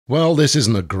Well, this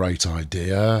isn't a great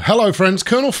idea. Hello, friends.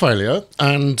 Colonel Failure,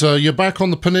 and you're back on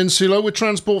the peninsula with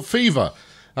Transport Fever.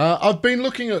 I've been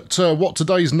looking at what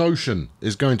today's notion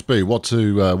is going to be, what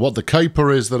the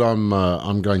caper is that I'm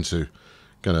going to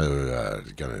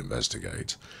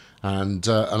investigate, and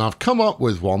I've come up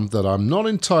with one that I'm not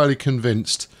entirely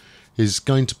convinced is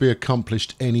going to be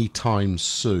accomplished any time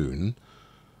soon.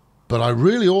 But I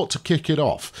really ought to kick it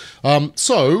off.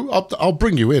 So I'll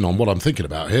bring you in on what I'm thinking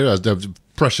about here. There's a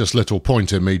precious little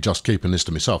point in me just keeping this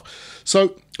to myself.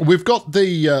 So we've got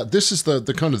the this is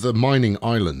the kind of the mining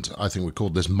island. I think we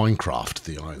called this Minecraft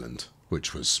the island,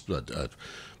 which was a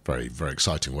very, very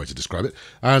exciting way to describe it.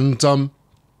 And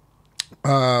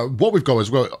what we've got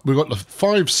is we've got the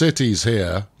 5 cities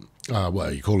here.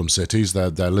 Well, you call them cities. They're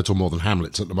little more than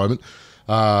hamlets at the moment.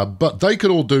 But they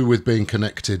could all do with being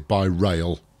connected by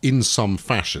rail in some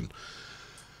fashion.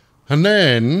 And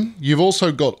then you've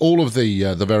also got all of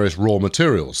the various raw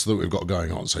materials that we've got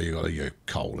going on. So you've got your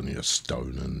coal and your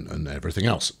stone and everything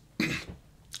else.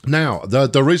 Now,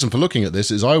 the reason for looking at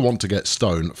this is I want to get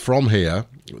stone from here.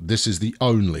 This is the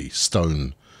only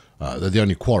stone, the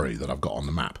only quarry that I've got on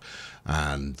the map.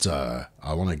 And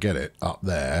I want to get it up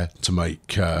there to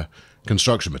make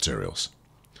construction materials.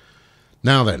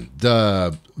 Now then,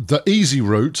 the easy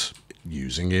route,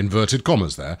 using inverted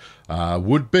commas there,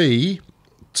 would be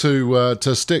to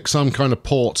stick some kind of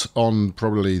port on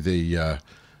probably the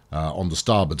on the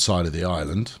starboard side of the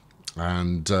island,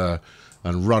 and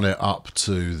run it up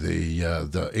to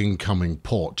the incoming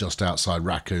port just outside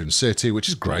Raccoon City, which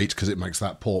is great because it makes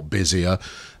that port busier,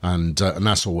 and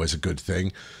that's always a good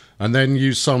thing. And then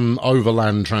use some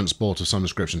overland transport of some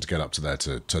description to get up to there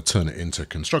to turn it into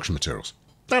construction materials.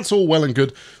 That's all well and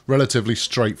good, relatively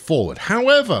straightforward.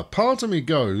 However, part of me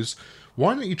goes,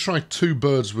 why don't you try 2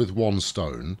 birds with 1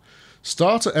 stone?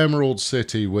 Start at Emerald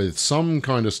City with some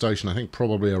kind of station, I think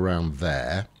probably around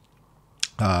there,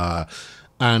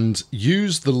 and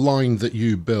use the line that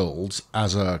you build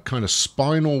as a kind of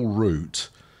spinal route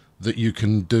that you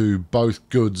can do both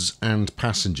goods and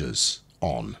passengers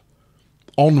on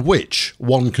which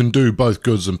one can do both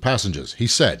goods and passengers, he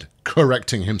said,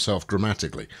 correcting himself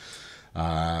grammatically.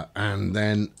 And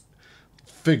then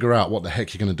figure out what the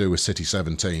heck you're going to do with City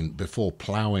 17 before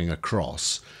ploughing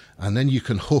across, and then you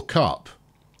can hook up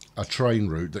a train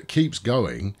route that keeps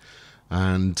going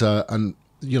and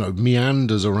you know,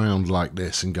 meanders around like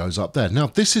this and goes up there. Now,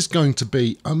 this is going to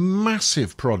be a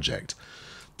massive project.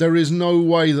 There is no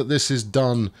way that this is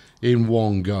done in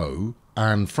one go,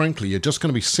 and frankly, you're just going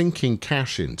to be sinking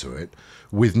cash into it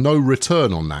with no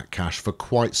return on that cash for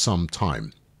quite some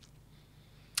time.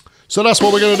 So that's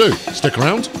what we're going to do. Stick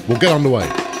around, we'll get underway.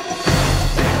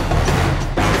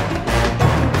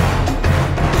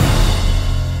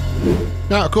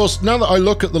 Now, of course, now that I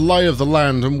look at the lay of the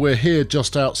land and we're here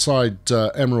just outside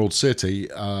Emerald City,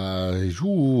 this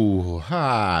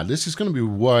is going to be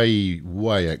way,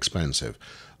 way expensive.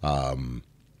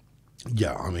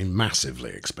 Yeah, I mean,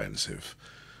 massively expensive.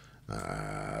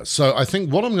 So I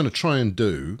think what I'm going to try and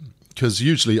do, because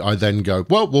usually I then go,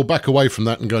 well, we'll back away from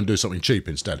that and go and do something cheap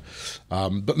instead.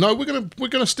 But no, we're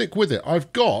gonna stick with it.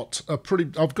 I've got a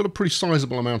pretty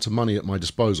sizable amount of money at my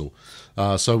disposal.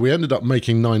 So we ended up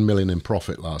making 9 million in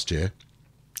profit last year.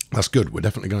 That's good. We're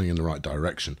definitely going in the right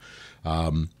direction.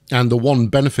 And the one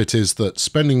benefit is that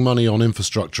spending money on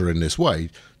infrastructure in this way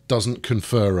doesn't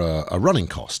confer a running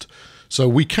cost. So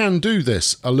we can do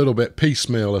this a little bit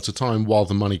piecemeal at a time while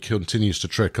the money continues to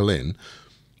trickle in.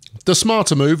 The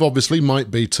smarter move, obviously,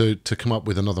 might be to come up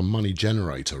with another money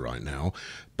generator right now.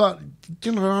 But,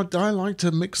 you know, I like to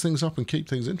mix things up and keep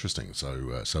things interesting.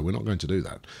 So we're not going to do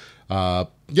that.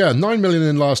 Yeah, 9 million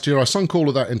in last year. I sunk all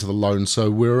of that into the loan.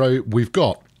 So we've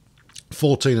got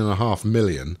 14.5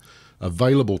 million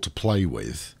available to play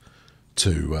with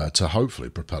to hopefully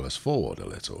propel us forward a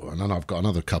little. And then I've got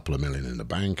another couple of million in the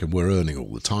bank and we're earning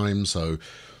all the time. So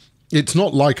it's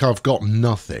not like I've got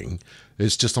nothing.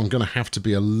 It's just I'm going to have to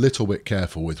be a little bit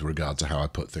careful with regard to how I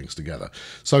put things together.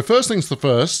 So first things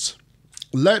first,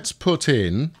 let's put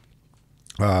in,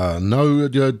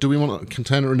 do we want a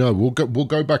container? No, we'll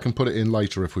go back and put it in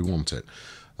later if we want it.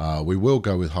 We will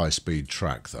go with high-speed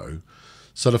track though.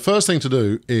 So the first thing to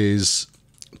do is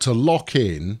to lock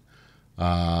in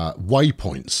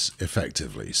waypoints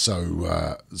effectively.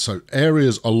 So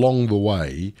areas along the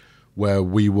way where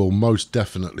we will most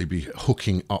definitely be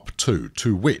hooking up to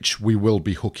which we will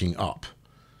be hooking up.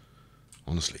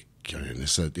 Honestly,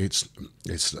 it's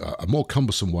a more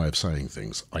cumbersome way of saying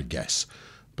things, I guess,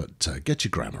 but get your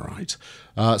grammar right.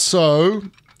 So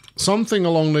something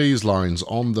along these lines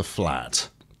on the flat.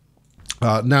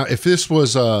 Now, if this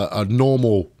was a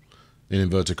normal, in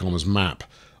inverted commas, map,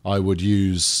 I would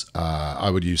use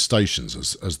stations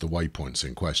as the waypoints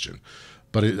in question.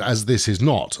 But as this is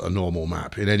not a normal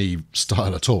map in any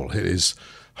style at all, it is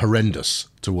horrendous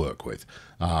to work with.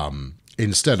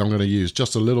 Instead, I'm going to use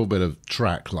just a little bit of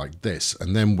track like this,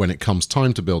 and then when it comes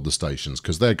time to build the stations,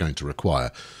 because they're going to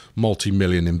require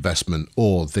multi-million investment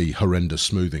or the horrendous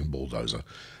smoothing bulldozer,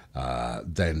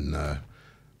 then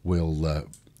we'll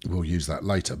use that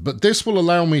later. But this will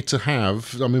allow me to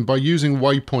have, I mean, by using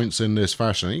waypoints in this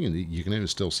fashion, you can even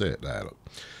still see it there. Look.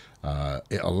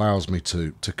 It allows me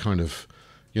to kind of,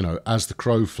 you know, as the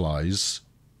crow flies,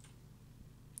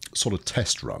 sort of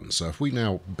test run. So if we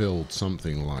now build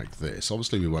something like this,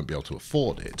 obviously we won't be able to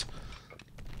afford it,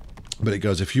 but it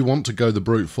goes, if you want to go the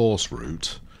brute force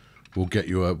route, we'll get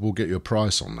you a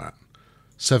price on that.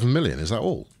 7 million, is that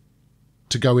all?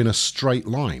 To go in a straight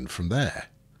line from there.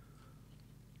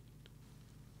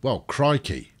 Well,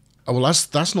 crikey. Oh, well,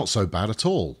 that's not so bad at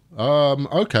all.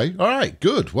 Okay, all right,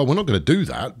 good. Well, we're not going to do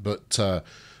that, but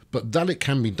that it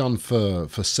can be done for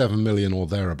 7 million or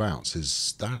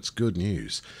thereabouts that's good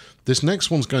news. This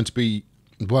next one's going to be,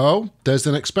 well, there's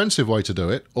an expensive way to do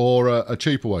it or a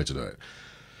cheaper way to do it.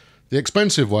 The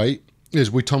expensive way is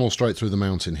we tunnel straight through the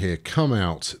mountain here, come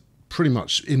out pretty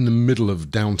much in the middle of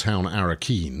downtown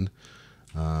Arakeen.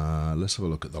 Let's have a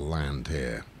look at the land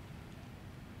here.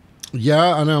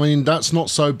 Yeah, and I mean, that's not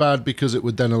so bad because it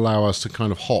would then allow us to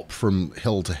kind of hop from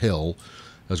hill to hill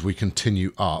as we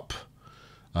continue up.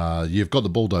 You've got the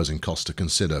bulldozing cost to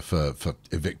consider for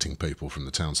evicting people from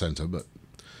the town centre, but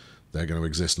they're going to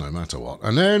exist no matter what.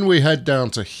 And then we head down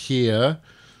to here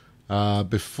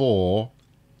before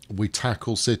we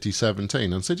tackle City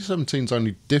 17. And City 17 is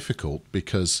only difficult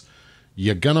because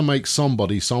you're going to make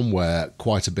somebody somewhere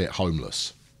quite a bit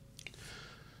homeless.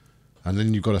 And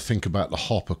then you've got to think about the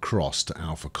hop across to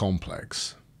Alpha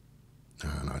Complex.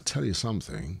 And I tell you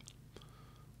something,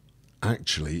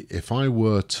 actually, if I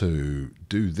were to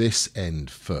do this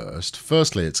end first,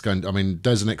 firstly, it's going to, I mean,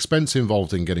 there's an expense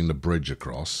involved in getting the bridge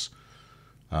across.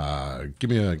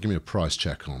 Give me a price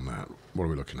check on that. What are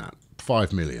we looking at?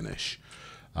 5 million-ish.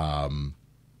 Yeah.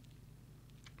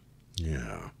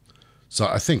 So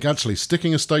I think actually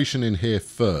sticking a station in here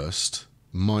first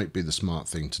might be the smart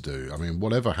thing to do. I mean,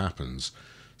 whatever happens,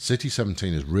 City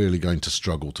 17 is really going to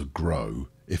struggle to grow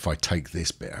if I take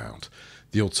this bit out.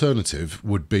 The alternative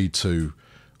would be to,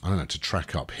 I don't know, to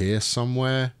track up here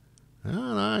somewhere. I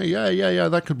don't know, yeah,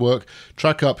 that could work.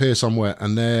 Track up here somewhere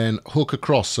and then hook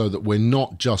across so that we're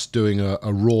not just doing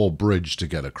a raw bridge to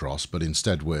get across, but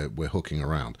instead we're hooking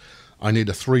around. I need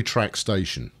a 3-track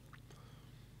station.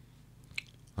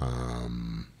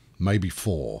 Maybe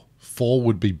 4. 4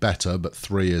 would be better, but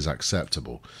 3 is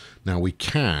acceptable. Now we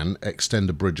can extend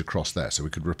a bridge across there, so we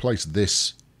could replace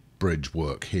this bridge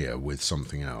work here with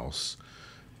something else.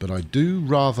 But I do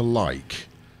rather like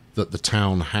that the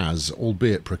town has,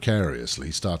 albeit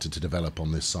precariously, started to develop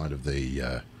on this side of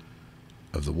the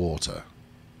water.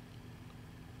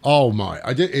 Oh my!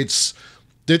 It's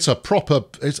a proper.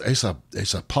 It's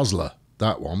a puzzler,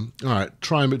 that one. All right,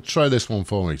 try this one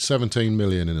for me. 17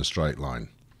 million in a straight line.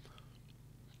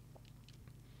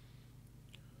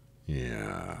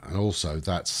 Yeah, and also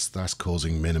that's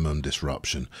causing minimum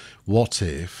disruption. What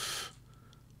if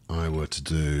I were to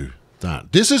do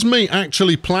that? This is me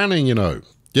actually planning, you know.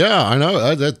 Yeah, I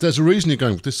know. There's a reason you're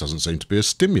going, this doesn't seem to be as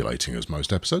stimulating as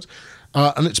most episodes.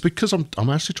 And it's because I'm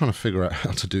actually trying to figure out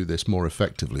how to do this more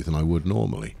effectively than I would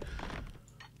normally.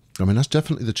 I mean, that's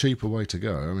definitely the cheaper way to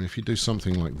go. I mean, if you do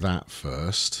something like that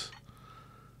first,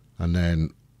 and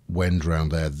then wend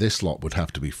round there, this lot would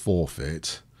have to be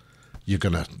forfeit. You're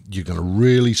gonna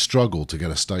really struggle to get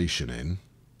a station in.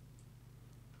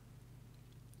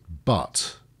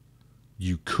 But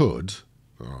you could...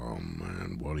 Oh,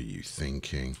 man, what are you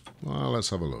thinking? Well, let's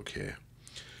have a look here.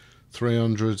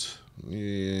 300,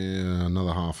 yeah,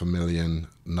 another 500,000,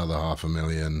 another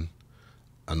 500,000,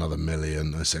 another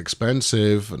million. It's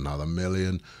expensive, another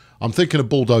million. I'm thinking of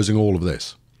bulldozing all of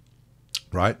this,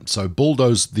 right? So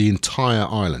bulldoze the entire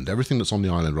island, everything that's on the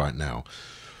island right now,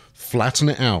 flatten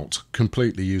it out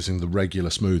completely using the regular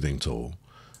smoothing tool,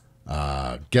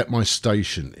 get my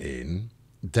station in,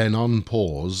 then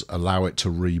unpause, allow it to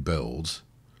rebuild.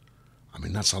 I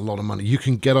mean, that's a lot of money. You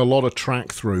can get a lot of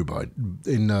track through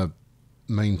in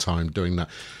meantime doing that.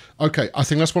 Okay, I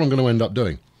think that's what I'm going to end up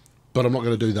doing, but I'm not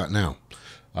going to do that now.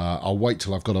 I'll wait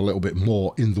till I've got a little bit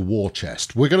more in the war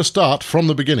chest. We're going to start from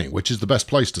the beginning, which is the best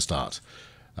place to start.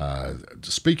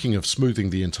 Speaking of smoothing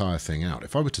the entire thing out,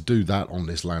 if I were to do that on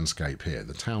this landscape here,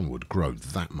 the town would grow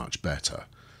that much better.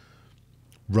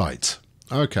 Right.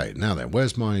 Okay, now then,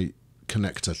 where's my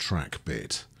connector track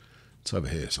bit? It's over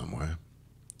here somewhere.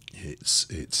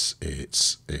 It's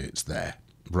there.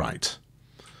 Right.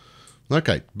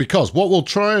 Okay, because what we'll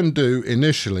try and do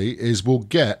initially is we'll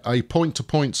get a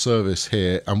point-to-point service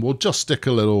here, and we'll just stick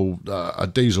a little a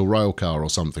diesel rail car or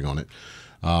something on it,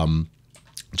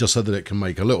 just so that it can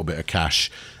make a little bit of cash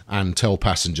and tell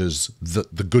passengers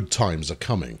that the good times are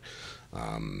coming.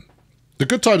 The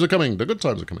good times are coming. The good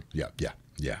times are coming.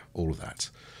 Yeah, all of that.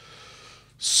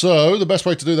 So the best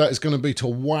way to do that is going to be to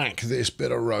whack this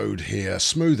bit of road here,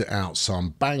 smooth it out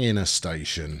some, bang in a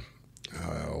station.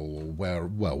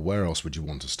 Where else would you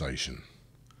want a station?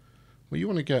 Well, you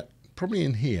want to get probably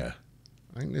in here.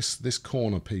 I think this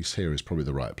corner piece here is probably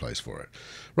the right place for it.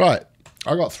 Right,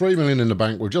 I got 3 million in the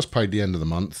bank. We've just paid the end of the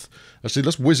month. Actually,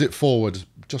 let's whiz it forward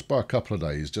just by a couple of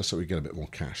days, just so we get a bit more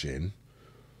cash in.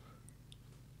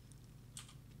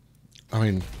 I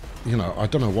mean, you know, I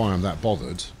don't know why I'm that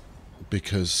bothered,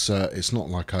 because it's not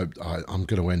like I'm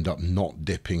going to end up not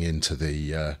dipping into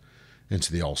the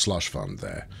old slush fund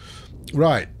there.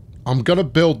 Right, I'm going to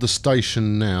build the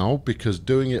station now, because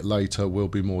doing it later will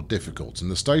be more difficult. And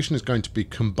the station is going to be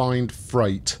combined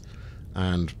freight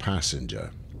and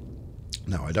passenger.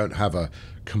 Now, I don't have a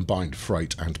combined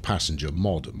freight and passenger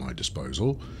mod at my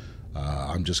disposal.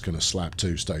 I'm just going to slap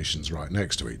 2 stations right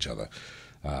next to each other.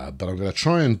 But I'm going to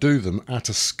try and do them at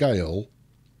a scale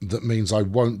that means I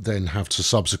won't then have to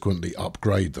subsequently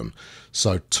upgrade them.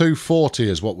 So 240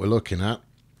 is what we're looking at.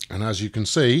 And as you can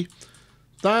see,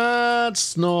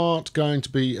 that's not going to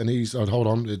be an easy... Oh, hold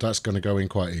on, that's going to go in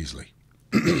quite easily.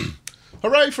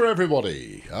 Hooray for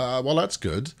everybody! Well, that's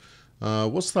good.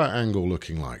 What's that angle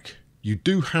looking like? You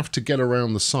do have to get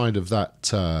around the side of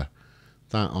that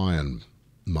iron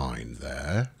mine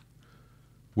there.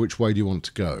 Which way do you want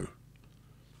to go?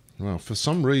 Well, for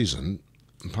some reason,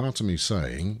 part of me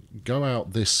saying, go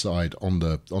out this side on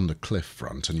the cliff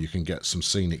front and you can get some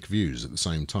scenic views at the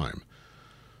same time.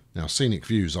 Now, scenic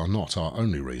views are not our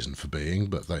only reason for being,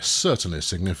 but they're certainly a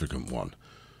significant one.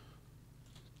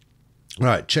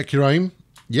 Right, check your aim.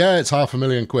 Yeah, it's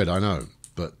 £500,000, I know,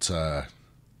 but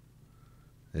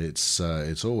it's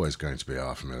always going to be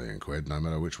 £500,000, no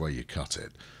matter which way you cut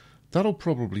it. That'll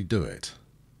probably do it.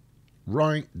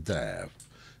 Right there.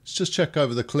 Let's just check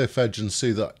over the cliff edge and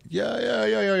see that. Yeah,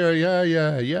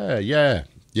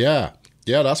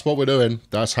 that's what we're doing.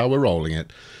 That's how we're rolling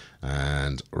it.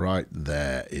 And right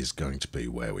there is going to be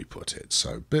where we put it.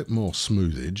 So a bit more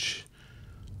smoothage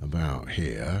about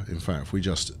here. In fact, if we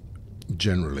just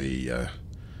generally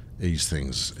ease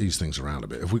things around a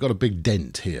bit. If we got a big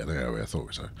dent here, there we are, I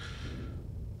thought so.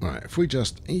 Right, if we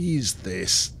just ease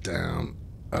this down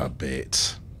a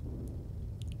bit,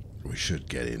 we should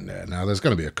get in there. Now, there's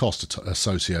going to be a cost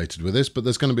associated with this, but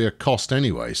there's going to be a cost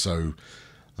anyway. So,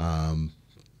 I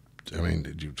mean,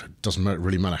 it doesn't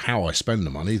really matter how I spend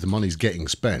the money's getting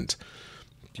spent.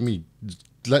 Give me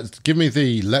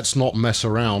the let's not mess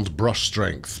around brush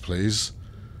strength, please.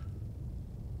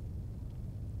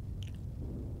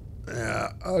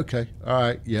 Yeah, okay, all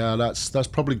right, yeah, that's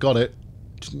probably got it.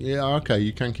 Yeah, okay,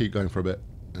 you can keep going for a bit.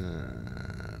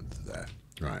 There,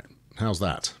 right, how's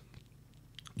that?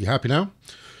 You happy now?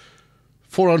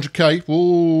 400k,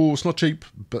 ooh, it's not cheap,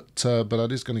 but that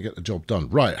is going to get the job done.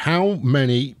 Right, how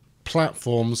many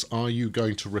platforms are you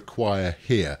going to require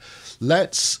here?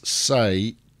 Let's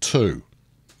say 2.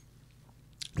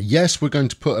 Yes, we're going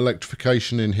to put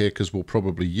electrification in here because we'll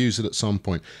probably use it at some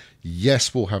point.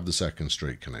 Yes, we'll have the second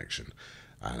street connection.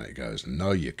 And it goes,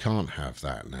 no, you can't have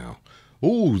that now.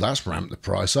 Ooh, that's ramped the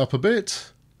price up a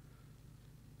bit.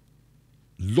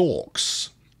 Lorks.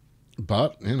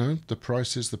 But, you know, the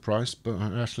price is the price, but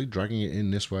actually dragging it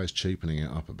in this way is cheapening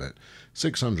it up a bit.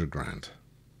 600 grand.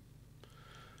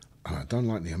 And I don't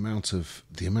like the amount of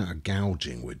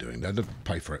gouging we're doing. They'll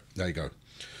pay for it. There you go.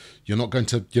 You're not going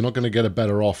to get a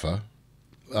better offer.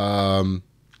 Point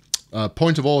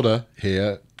of order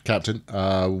here, Captain.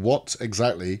 What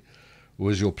exactly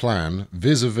was your plan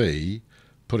vis-a-vis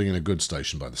putting in a goods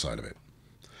station by the side of it?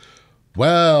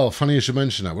 Well, funny you should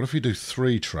mention that. What if we do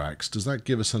 3 tracks? Does that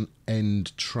give us an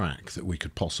end track that we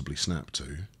could possibly snap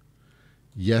to?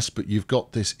 Yes, but you've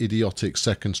got this idiotic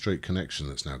second street connection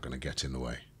that's now going to get in the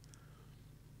way.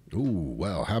 Ooh,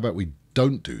 well, how about we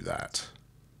don't do that?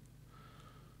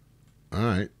 All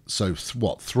right, so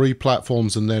what, 3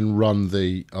 platforms and then run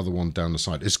the other one down the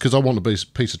side? It's because I want a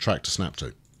piece of track to snap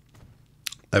to.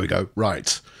 There we go,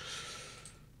 right.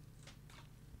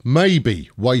 Maybe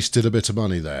wasted a bit of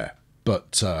money there.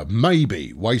 But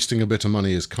maybe wasting a bit of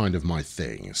money is kind of my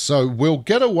thing. So we'll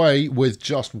get away with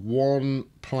just 1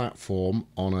 platform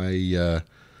on a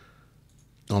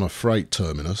freight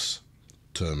terminus.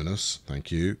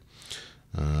 Thank you.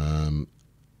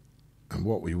 And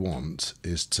what we want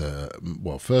is to,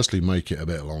 well, firstly make it a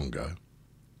bit longer.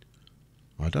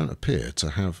 I don't appear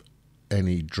to have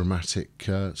any dramatic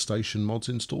station mods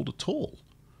installed at all,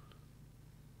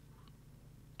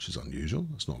 which is unusual.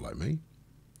 That's not like me.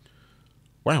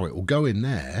 Wow, it will go in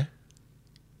there.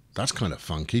 That's kind of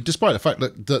funky, despite the fact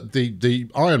that the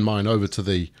iron mine over to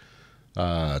the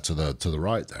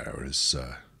right there is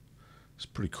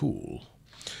pretty cool.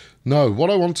 No, what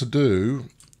I want to do,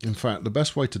 in fact, the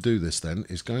best way to do this then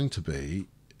is going to be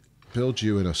build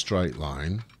you in a straight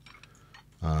line.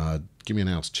 Give me an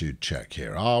altitude check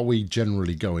here. Are we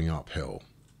generally going uphill?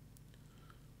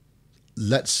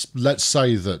 Let's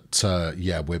say that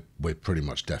yeah, we're pretty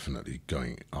much definitely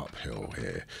going uphill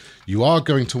here. You are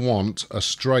going to want a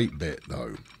straight bit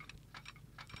though,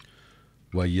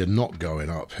 where you're not going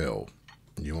uphill.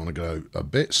 You want to go a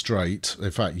bit straight.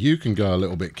 In fact, you can go a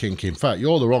little bit kinky. In fact,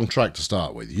 you're the wrong track to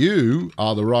start with. You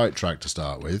are the right track to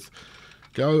start with.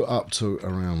 Go up to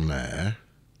around there.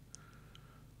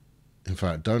 In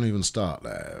fact, don't even start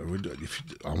there.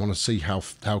 I want to see how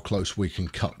close we can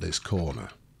cut this corner.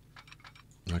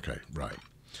 Okay, right.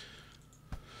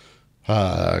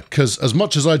 Because as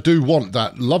much as I do want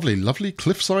that lovely, lovely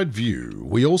cliffside view,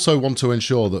 we also want to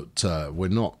ensure that we're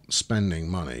not spending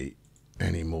money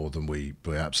any more than we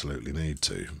absolutely need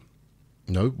to.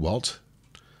 No, what?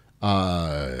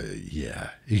 Yeah.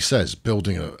 He says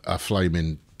building a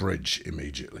flaming bridge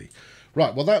immediately.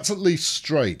 Right, well, that's at least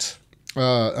straight.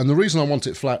 And the reason I want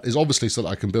it flat is obviously so that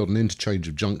I can build an interchange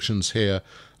of junctions here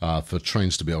for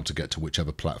trains to be able to get to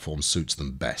whichever platform suits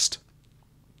them best.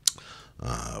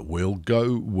 We'll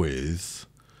go with...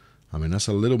 I mean, that's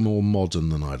a little more modern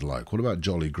than I'd like. What about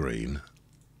Jolly Green?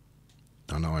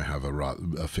 I know I have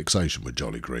a fixation with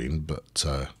Jolly Green, but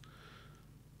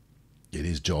it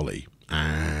is Jolly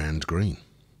and Green.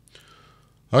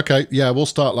 Okay, yeah, we'll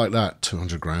start like that.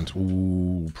 200 grand.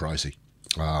 Ooh, pricey.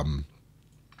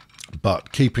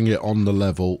 But keeping it on the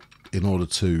level in order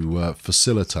to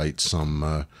facilitate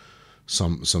some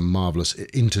marvellous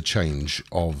interchange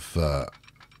of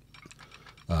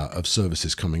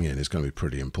services coming in is going to be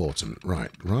pretty important.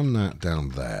 Right, run that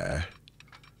down there.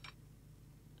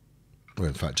 Well,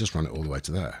 in fact, just run it all the way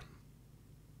to there.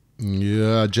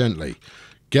 Yeah, gently.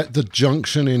 Get the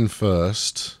junction in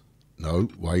first. No,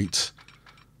 wait.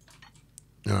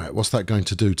 All right, what's that going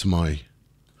to do to my...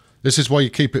 This is why you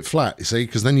keep it flat, you see,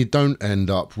 because then you don't end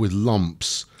up with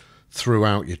lumps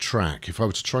throughout your track. If I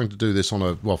were to try to do this on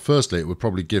a... Well, firstly, it would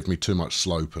probably give me too much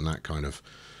slope and that kind of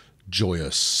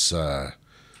joyous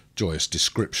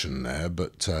description there,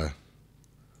 but...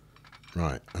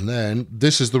 Right, and then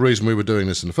this is the reason we were doing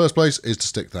this in the first place, is to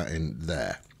stick that in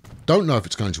there. Don't know if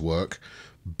it's going to work,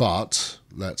 but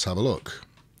let's have a look.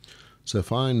 So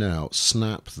if I now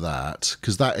snap that,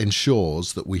 because that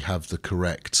ensures that we have the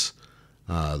correct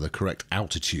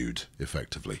altitude,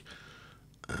 effectively.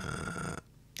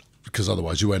 Because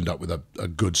otherwise you end up with a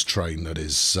goods train that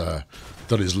is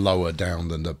lower down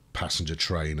than the passenger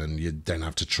train, and you then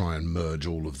have to try and merge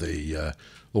all of the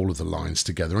lines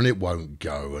together, and it won't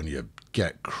go, and you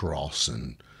get cross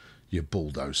and you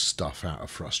bulldoze stuff out of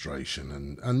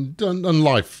frustration, and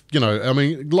life, you know, I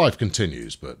mean, life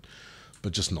continues, but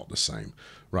just not the same.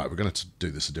 Right, we're going to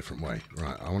do this a different way.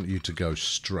 Right, I want you to go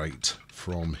straight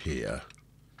from here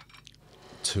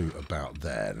to about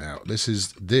there. Now, this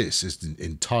is an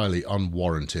entirely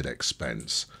unwarranted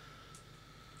expense.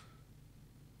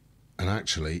 And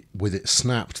actually, with it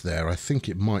snapped there, I think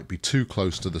it might be too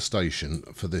close to the station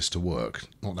for this to work.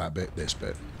 Not that bit, this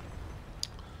bit.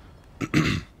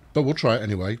 But we'll try it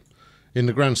anyway. In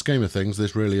the grand scheme of things,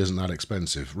 this really isn't that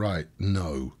expensive. Right,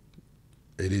 no.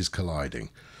 It is colliding.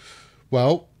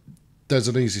 Well, there's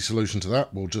an easy solution to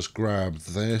that. We'll just grab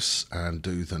this and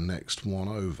do the next one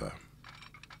over.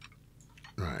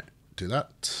 Right, do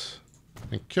that.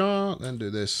 Thank you. Then do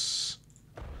this.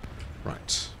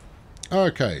 Right.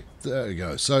 Okay, there we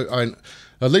go. So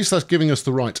at least that's giving us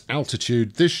the right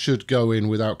altitude. This should go in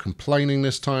without complaining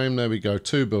this time. There we go.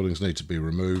 2 buildings need to be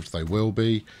removed. They will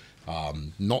be.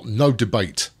 No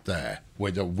debate there.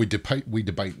 We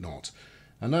debate not.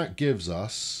 And that gives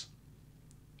us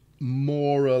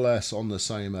more or less on the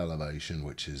same elevation,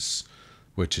 which is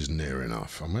near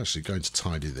enough. I'm actually going to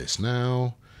tidy this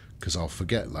now, because I'll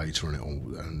forget later,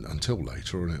 and until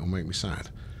later, and it'll make me sad.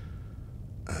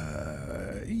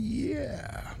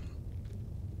 Yeah.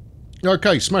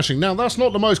 Okay, smashing. Now, that's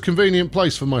not the most convenient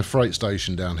place for my freight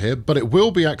station down here, but it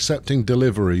will be accepting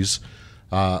deliveries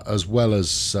as well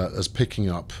as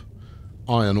picking up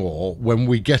iron ore when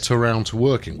we get around to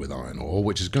working with iron ore,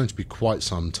 which is going to be quite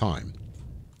some time.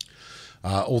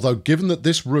 Although, given that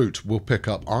this route will pick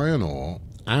up iron ore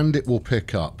and it will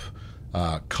pick up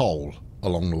coal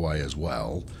along the way as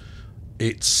well.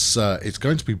 It's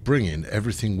going to be bringing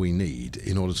everything we need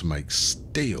in order to make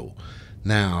steel.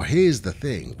 Now, here's the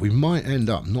thing. We might end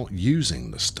up not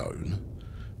using the stone.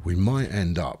 We might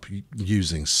end up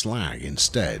using slag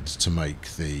instead to make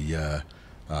the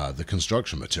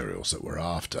construction materials that we're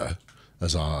after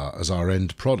as our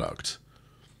end product.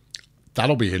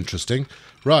 That'll be interesting.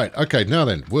 Right, okay, now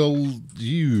then, will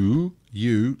you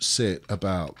sit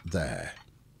about there?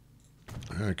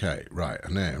 Okay, right,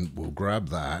 and then we'll grab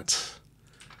that,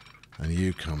 and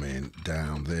you come in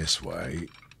down this way.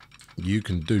 You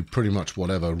can do pretty much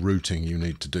whatever routing you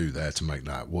need to do there to make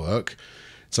that work.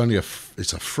 It's only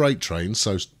it's a freight train,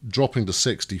 so dropping to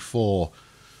 64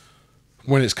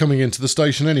 when it's coming into the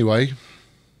station anyway.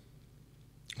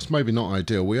 It's maybe not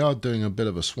ideal. We are doing a bit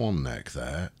of a swan neck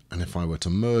there, and if I were to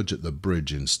merge at the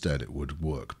bridge instead, it would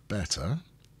work better.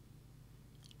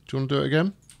 Do you want to do it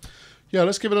again? Yeah,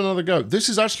 let's give it another go. This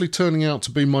is actually turning out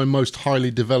to be my most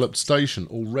highly developed station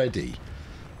already.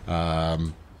 I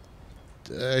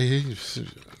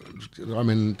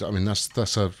mean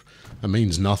that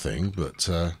means nothing, but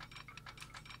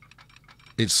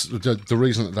it's the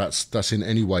reason that's in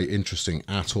any way interesting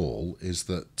at all is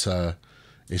that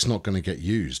it's not going to get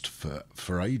used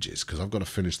for ages because I've got to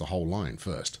finish the whole line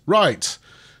first. Right,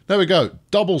 there we go.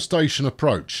 Double station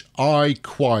approach. I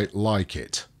quite like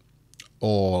it.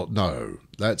 Or no,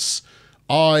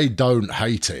 I don't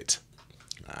hate it.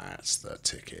 That's the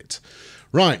ticket.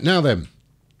 Right, now then.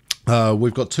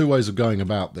 We've got two ways of going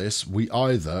about this. We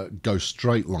either go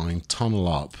straight line, tunnel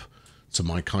up to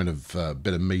my kind of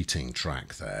bit of meeting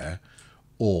track there,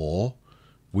 or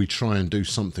we try and do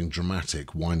something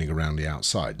dramatic winding around the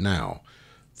outside. Now,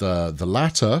 the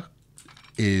latter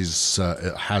is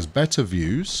it has better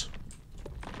views.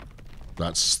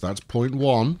 That's point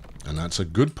one, and that's a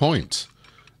good point,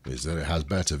 is that it has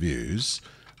better views.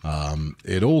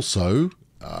 It also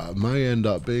may end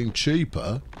up being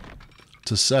cheaper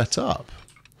to set up.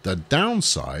 The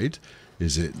downside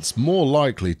is it's more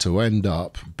likely to end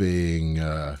up being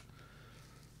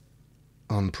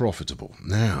unprofitable.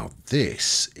 Now,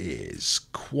 this is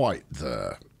quite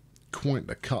the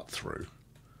cut through.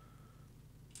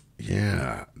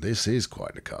 Yeah, this is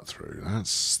quite a cut through.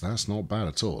 That's not bad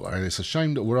at all. I mean, it's a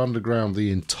shame that we're underground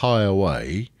the entire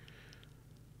way.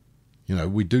 You know,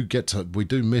 we do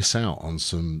miss out on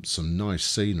some nice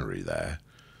scenery there.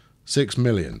 6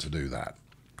 million to do that.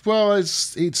 Well,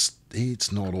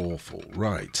 it's not awful,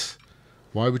 right?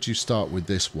 Why would you start with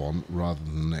this one rather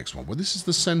than the next one? Well, this is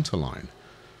the centre line.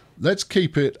 Let's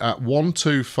keep it at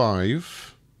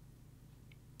 125.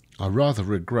 I rather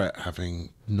regret having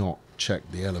not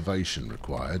checked the elevation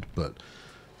required, but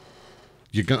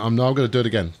I'm now going to do it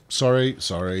again. Sorry.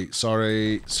 I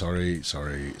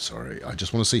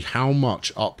just want to see how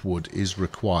much upward is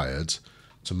required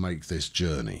to make this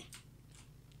journey.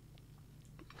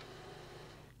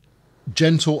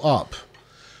 Gentle up.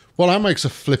 Well, that makes a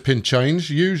flipping change.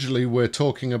 Usually we're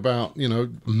talking about, you know,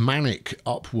 manic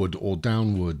upward or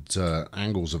downward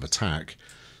angles of attack.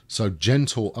 So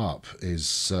gentle up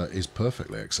is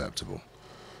perfectly acceptable.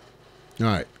 All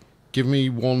right, give me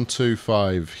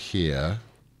 125 here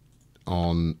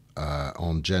on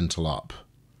gentle up.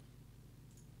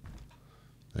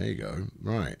 There you go.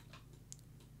 Right.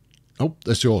 Oh,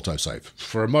 that's your autosave.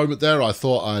 For a moment there, I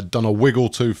thought I'd done a wiggle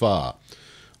too far.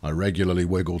 I regularly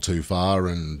wiggle too far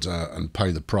and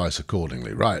pay the price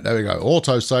accordingly. Right, there we go.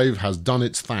 Autosave has done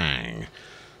its thing.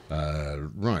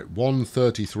 Right,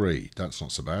 133. That's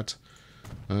not so bad.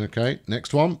 Okay,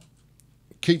 next one.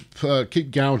 Keep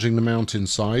gouging the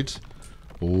mountainside.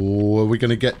 Or are we going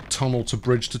to get tunnel to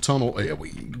bridge to tunnel? Yeah,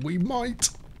 we might,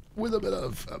 with a bit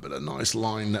of nice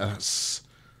line.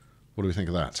 What do we think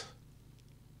of that?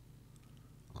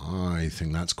 I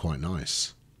think that's quite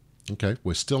nice. Okay,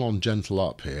 we're still on gentle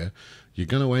up here. You're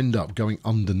going to end up going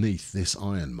underneath this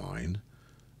iron mine.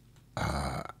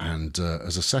 And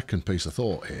as a second piece of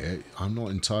thought here, I'm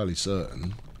not entirely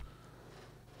certain.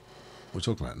 We're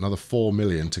talking about another 4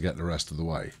 million to get the rest of the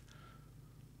way.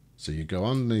 So you go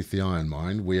underneath the iron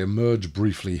mine. We emerge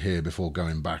briefly here before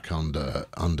going back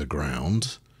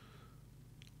underground.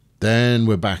 Then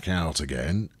we're back out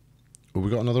again. Have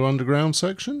we got another underground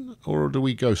section? Or do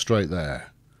we go straight there?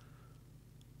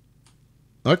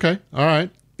 Okay, all right,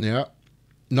 yeah.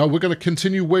 No, we're going to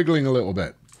continue wiggling a little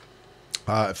bit.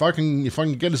 If I can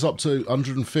get us up to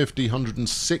 150,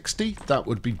 160, that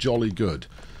would be jolly good.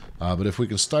 But if we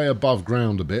can stay above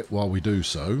ground a bit while we do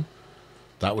so,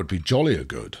 that would be jollier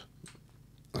good.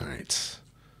 All right.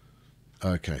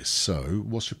 Okay, so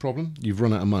what's your problem? You've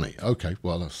run out of money. Okay,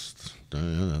 well,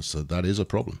 that is a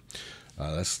problem.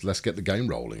 Let's get the game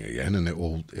rolling again, and it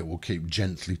will keep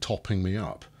gently topping me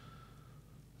up.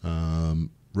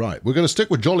 Right, we're going to stick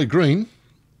with Jolly Green.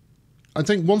 I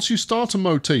think once you start a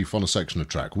motif on a section of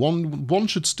track, one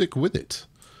should stick with it,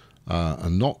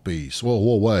 and not be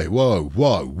whoa.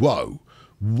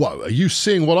 Are you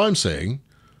seeing what I'm seeing?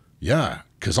 Yeah,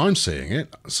 because I'm seeing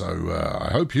it. So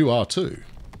I hope you are too.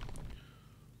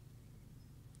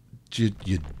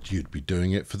 You'd be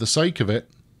doing it for the sake of it.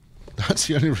 That's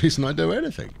the only reason I do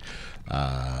anything.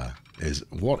 Is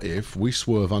what if we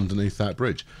swerve underneath that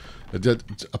bridge?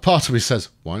 A part of me says,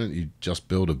 why don't you just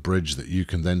build a bridge that you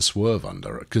can then swerve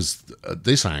under? Because at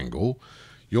this angle,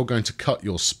 you're going to cut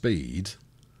your speed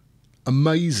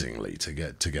amazingly to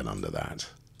get under that.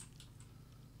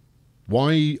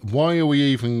 Why are we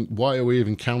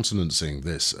even countenancing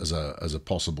this as a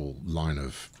possible line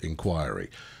of inquiry?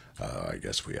 I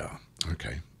guess we are.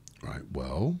 Okay, right.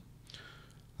 Well,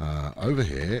 over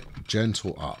here,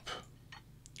 gentle up.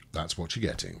 That's what you're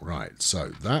getting. Right, so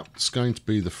that's going to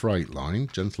be the freight line.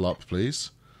 Gentle up,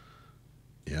 please.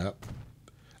 Yep.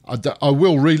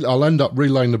 I'll end up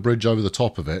relaying the bridge over the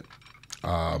top of it.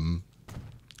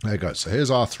 There you go. So here's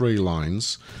our 3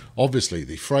 lines. Obviously,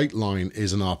 the freight line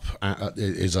is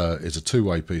a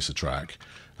two-way piece of track,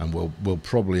 and we'll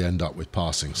probably end up with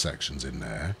passing sections in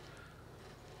there.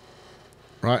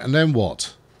 Right, and then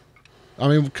what? I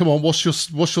mean, come on. What's your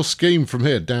scheme from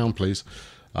here? Down, please.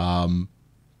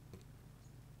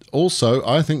 Also,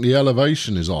 I think the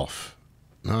elevation is off.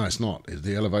 No, it's not.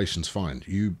 The elevation's fine.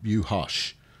 You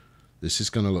hush. This is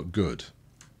going to look good.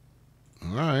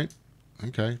 All right.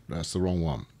 Okay, that's the wrong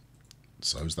one.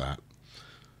 So's that.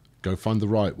 Go find the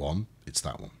right one. It's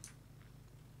that one.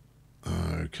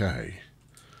 Okay.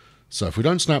 So if we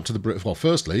don't snap to the bridge... Well,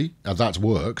 firstly, that's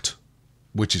worked,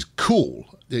 which is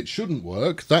cool. It shouldn't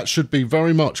work. That should be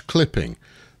very much clipping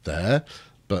there.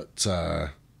 But...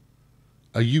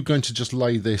 are you going to just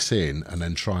lay this in and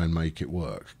then try and make it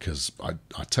work? Because I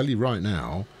tell you right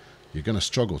now, you're going to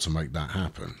struggle to make that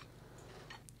happen.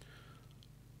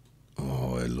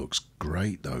 Oh, it looks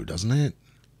great though, doesn't it?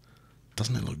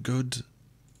 Doesn't it look good?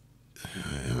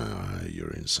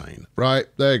 You're insane. Right,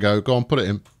 there you go. Go on, put it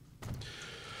in.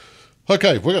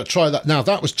 Okay, we're going to try that. Now,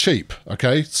 that was cheap,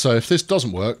 okay? So if this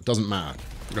doesn't work, doesn't matter.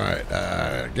 Right,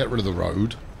 get rid of the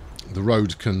road. The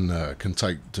road can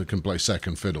play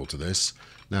second fiddle to this.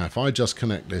 Now, if I just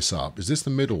connect this up, is this the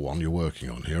middle one you're working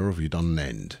on here, or have you done an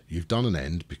end? You've done an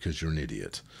end because you're an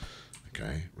idiot.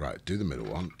 Okay, right, do the middle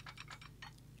one.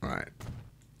 Right,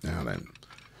 now then.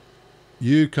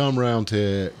 You come round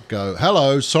here, go,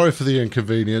 hello, sorry for the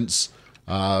inconvenience,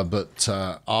 but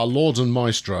our Lord and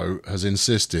Maestro has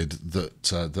insisted that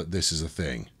that this is a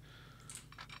thing.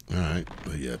 All right,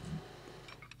 well, your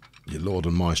Lord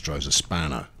and Maestro's a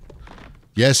spanner.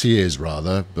 Yes, he is,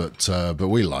 rather, but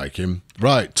we like him.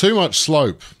 Right, too much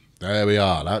slope. There we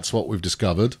are. That's what we've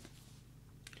discovered.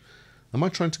 Am I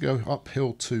trying to go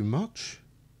uphill too much?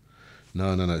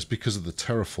 No. It's because of the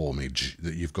terraformage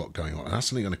that you've got going on. And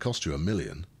that's only going to cost you $1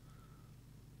 million.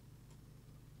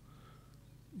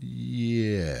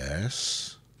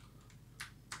 Yes.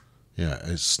 Yeah,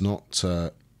 it's not...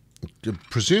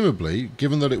 presumably,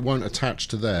 given that it won't attach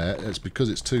to there, it's because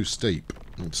it's too steep.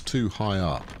 It's too high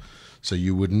up. So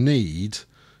you would need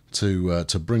to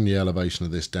bring the elevation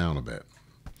of this down a bit.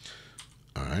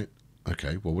 All right.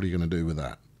 Okay. Well, what are you going to do with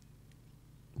that?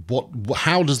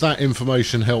 How does that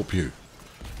information help you?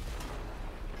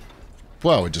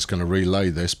 Well, we're just going to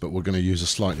relay this, but we're going to use a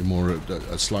slightly more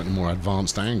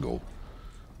advanced angle.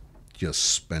 You're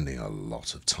spending a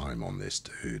lot of time on this,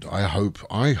 dude. I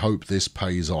hope this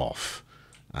pays off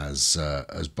as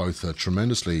both a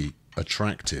tremendously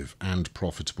attractive and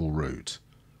profitable route.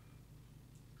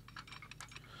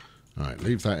 All right,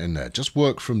 leave that in there. Just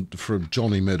work from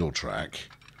Johnny Middle Track.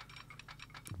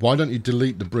 Why don't you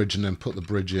delete the bridge and then put the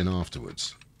bridge in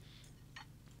afterwards?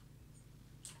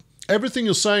 Everything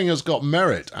you're saying has got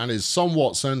merit and is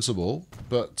somewhat sensible,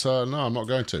 but no, I'm not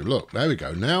going to. Look, there we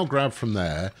go. Now grab from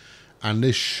there, and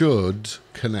this should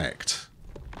connect.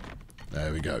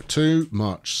 There we go. Too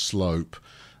much slope,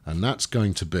 and that's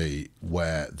going to be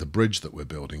where the bridge that we're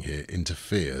building here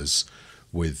interferes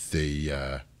with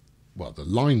the... well, the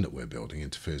line that we're building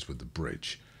interferes with the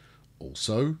bridge.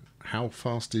 Also, how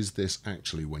fast is this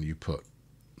actually when you put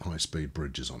high-speed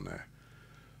bridges on there?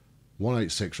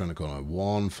 186 round the corner,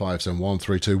 157,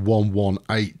 132,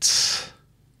 118.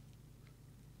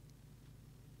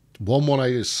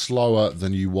 118 is slower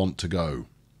than you want to go.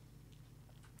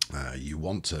 You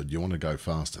want to go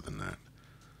faster than that.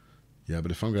 Yeah,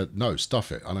 but if I'm going... No,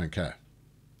 stuff it. I don't care.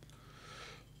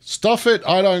 Stuff it,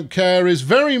 I don't care is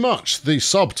very much the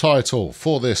subtitle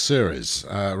for this series.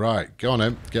 Right, go on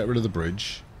then, get rid of the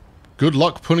bridge. Good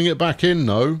luck putting it back in,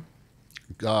 no.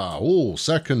 Oh,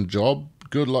 second job.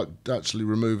 Good luck actually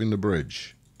removing the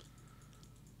bridge.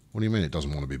 What do you mean it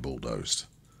doesn't want to be bulldozed?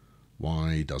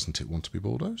 Why doesn't it want to be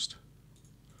bulldozed?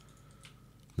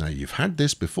 Now, you've had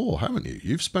this before, haven't you?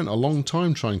 You've spent a long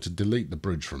time trying to delete the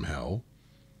bridge from hell.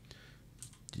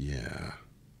 Yeah.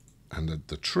 And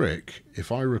the trick,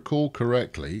 if I recall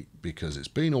correctly, because it's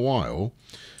been a while,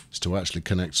 is to actually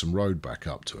connect some road back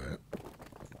up to it.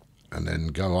 And then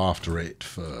go after it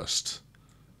first.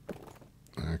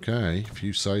 Okay, if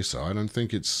you say so. I don't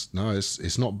think it's... No,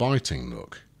 it's not biting,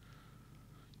 look.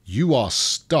 You are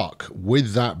stuck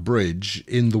with that bridge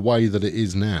in the way that it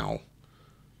is now.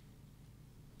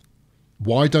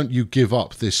 Why don't you give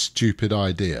up this stupid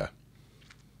idea?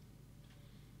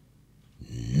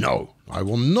 No, I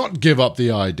will not give up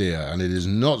the idea, and it is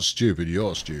not stupid,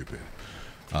 you're stupid.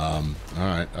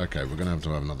 Alright, okay, we're going to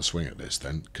have another swing at this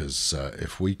then, because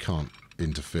if we can't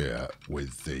interfere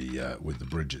with the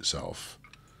bridge itself...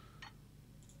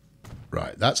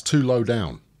 Right, that's too low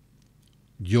down.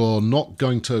 You're not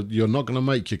going to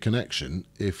make your connection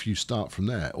if you start from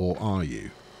there, or are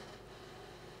you?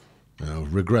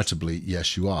 Regrettably,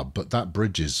 yes you are, but that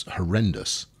bridge is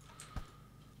horrendous.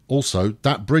 Also,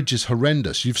 that bridge is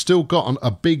horrendous. You've still got a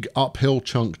big uphill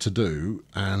chunk to do,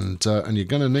 and you're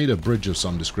going to need a bridge of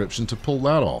some description to pull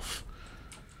that off.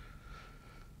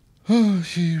 Oh,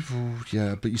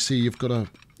 yeah, but you see, you've got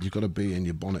to be in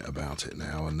your bonnet about it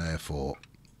now, and therefore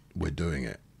we're doing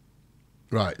it.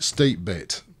 Right, steep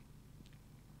bit.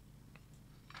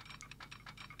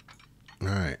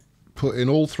 Right, put in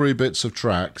all 3 bits of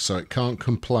track so it can't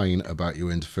complain about you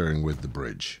interfering with the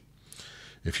bridge.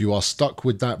 If you are stuck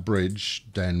with that bridge,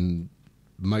 then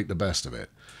make the best of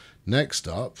it. Next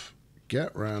up,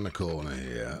 get round the corner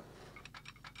here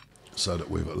so that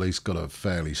we've at least got a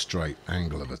fairly straight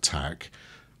angle of attack.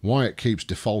 Why it keeps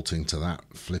defaulting to that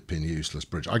flipping useless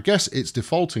bridge? I guess it's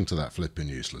defaulting to that flipping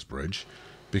useless bridge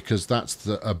because that's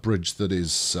a bridge that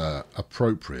is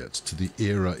appropriate to the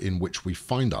era in which we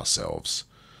find ourselves.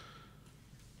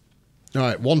 All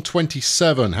right,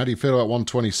 127. How do you feel about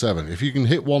 127? If you can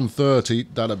hit 130,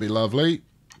 that'd be lovely.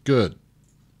 Good.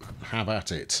 Have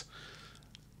at it.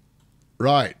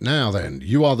 Right, now then.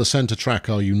 You are the centre track,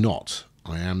 are you not?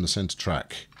 I am the centre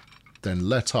track. Then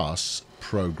let us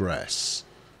progress.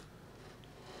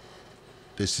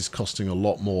 This is costing a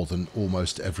lot more than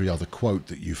almost every other quote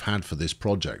that you've had for this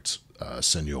project,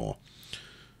 senor.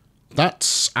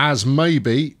 That's as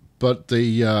maybe... But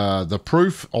the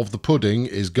proof of the pudding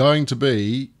is going to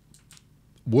be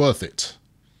worth it.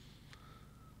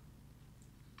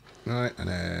 Right, and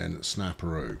then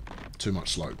snapperoo. Too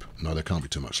much slope. No, there can't be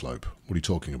too much slope. What are you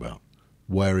talking about?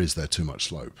 Where is there too much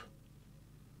slope?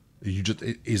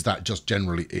 Is that just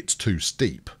generally it's too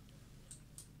steep?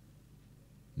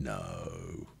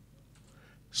 No.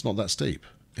 It's not that steep.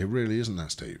 It really isn't that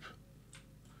steep.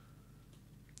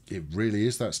 It really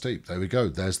is that steep. There we go.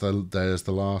 There's the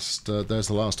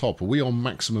last hop. Are we on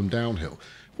maximum downhill?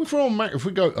 If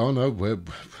we go, oh no,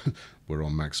 we're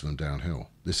on maximum downhill.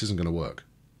 This isn't going to work.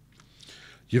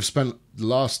 You've spent the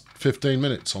last 15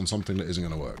 minutes on something that isn't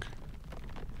going to work.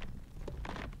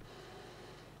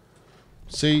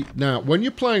 See, now when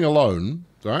you're playing alone,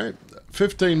 right?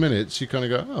 15 minutes, you kind of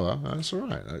go, oh, well, that's all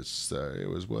right. It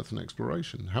was worth an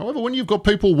exploration. However, when you've got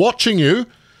people watching you.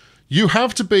 You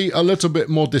have to be a little bit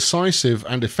more decisive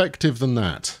and effective than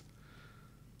that.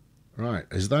 Right,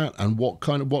 is that? And what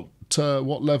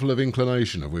level of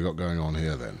inclination have we got going on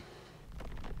here then?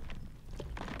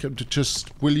 Just,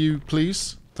 will you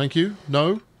please? Thank you?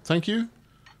 No? Thank you?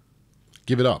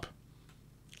 Give it up.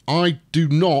 I do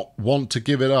not want to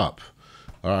give it up.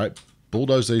 All right,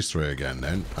 bulldoze these 3 again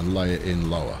then and lay it in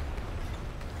lower.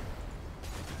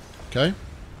 Okay?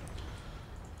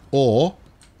 Or...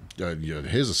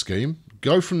 here's a scheme.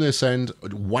 Go from this end,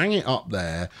 wang it up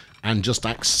there, and just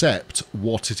accept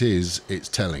what it is it's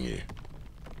telling you.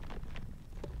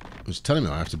 It's telling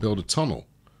me I have to build a tunnel.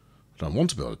 I don't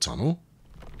want to build a tunnel.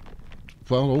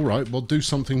 Well, all right, we'll do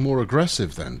something more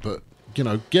aggressive then. But, you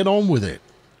know, get on with it.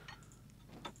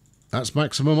 That's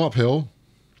maximum uphill.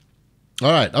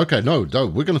 All right, okay, no,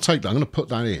 we're going to take that. I'm going to put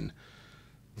that in.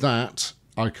 That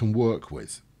I can work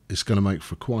with. It's going to make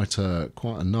for quite a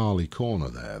gnarly corner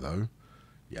there, though.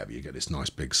 Yeah, but you get this nice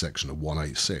big section of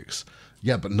 186.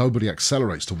 Yeah, but nobody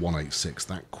accelerates to 186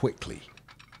 that quickly.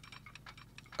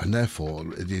 And therefore,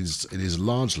 it is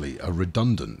largely a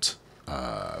redundant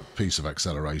piece of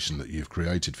acceleration that you've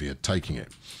created for you taking it.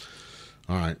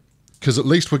 All right, because at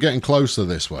least we're getting closer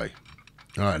this way.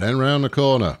 All right, then round the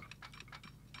corner.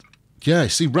 Yeah,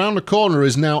 see, round the corner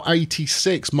is now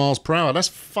 86 miles per hour. That's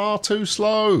far too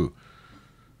slow.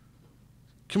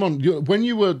 Come on, when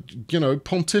you were,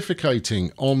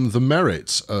 pontificating on the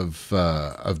merits of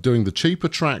doing the cheaper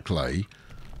track lay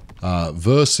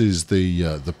versus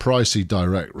the pricey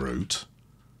direct route.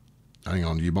 Hang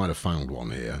on, you might have found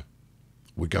one here.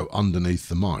 We go underneath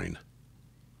the mine.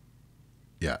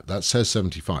 Yeah, that says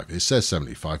 75. It says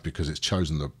 75 because it's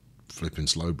chosen the flipping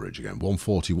slow bridge again.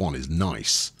 141 is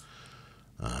nice.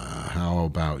 How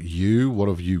about you? What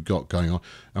have you got going on?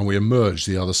 And we emerge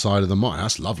the other side of the mine.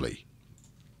 That's lovely.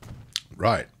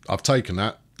 Right, I've taken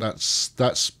that.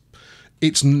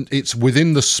 It's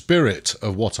within the spirit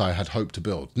of what I had hoped to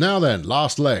build. Now then,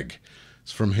 last leg.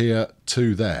 It's from here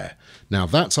to there. Now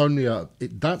that's only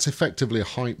that's effectively a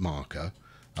height marker,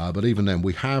 but even then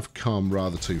we have come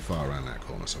rather too far around that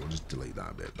corner, so we'll just delete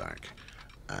that bit back.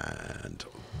 And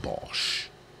bosh.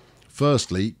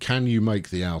 Firstly, can you make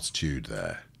the altitude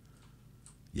there?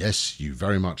 Yes, you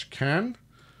very much can.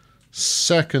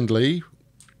 Secondly,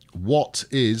 what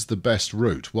is the best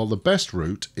route? Well, the best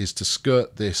route is to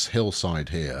skirt this hillside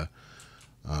here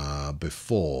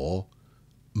before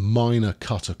minor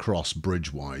cut across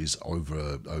bridge-wise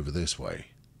over this way.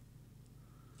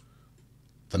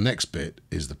 The next bit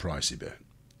is the pricey bit.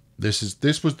 This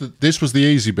was the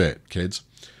easy bit, kids.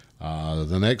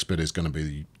 The next bit is going to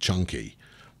be chunky.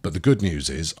 But the good news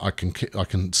is I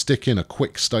can stick in a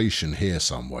quick station here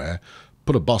somewhere,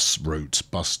 put a bus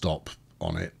stop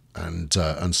on it, and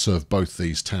serve both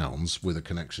these towns with a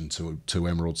connection to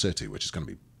Emerald City, which is going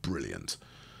to be brilliant.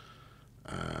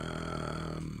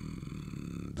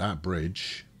 That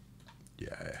bridge,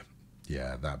 yeah,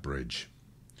 that bridge,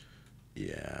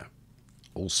 yeah.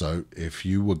 Also, if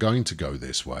you were going to go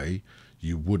this way,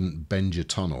 you wouldn't bend your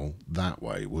tunnel that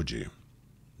way, would you?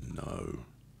 No.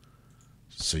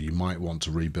 So you might want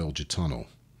to rebuild your tunnel.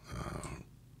 Oh,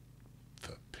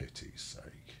 for pity's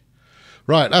sake.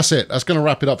 Right, that's it. That's going to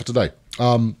wrap it up for today.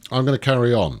 I'm going to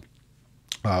carry on.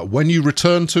 When you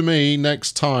return to me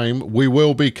next time, we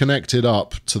will be connected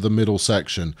up to the middle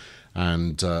section,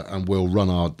 and we'll run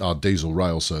our diesel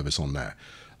rail service on there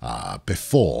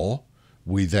before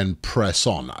we then press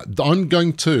on. I'm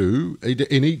going to,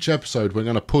 in each episode, we're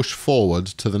going to push forward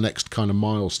to the next kind of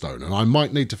milestone. And I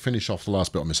might need to finish off the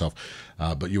last bit on myself,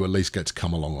 but you at least get to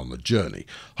come along on the journey.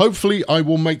 Hopefully, I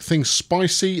will make things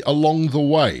spicy along the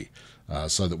way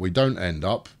so that we don't end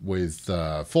up with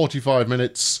 45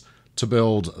 minutes to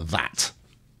build that.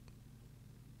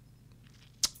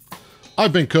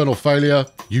 I've been Colonel Failure.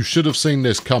 You should have seen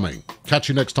this coming. Catch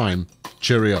you next time.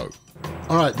 Cheerio.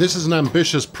 Alright, this is an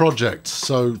ambitious project,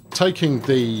 so taking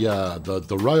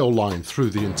the rail line through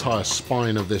the entire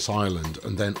spine of this island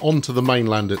and then onto the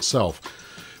mainland itself,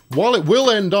 while it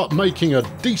will end up making a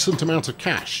decent amount of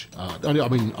cash, I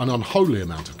mean an unholy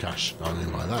amount of cash, I mean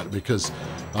by that, because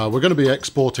we're going to be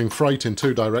exporting freight in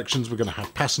two directions, we're going to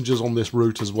have passengers on this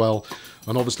route as well,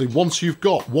 and obviously once you've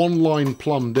got one line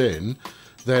plumbed in,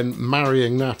 then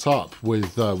marrying that up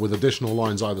with additional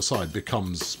lines either side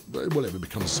becomes, well, it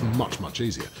becomes much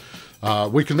easier.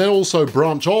 We can then also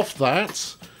branch off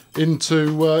that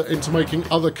into making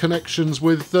other connections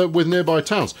with nearby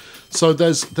towns. So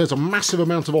there's a massive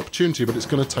amount of opportunity, but it's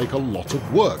going to take a lot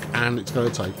of work, and it's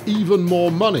going to take even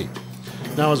more money.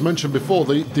 Now, as mentioned before,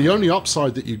 the only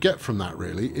upside that you get from that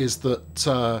really is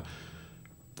that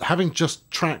having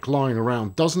just track lying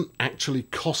around doesn't actually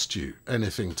cost you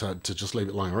anything to just leave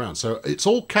it lying around. So it's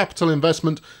all capital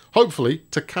investment, hopefully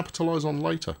to capitalise on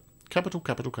later. Capital,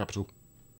 capital, capital.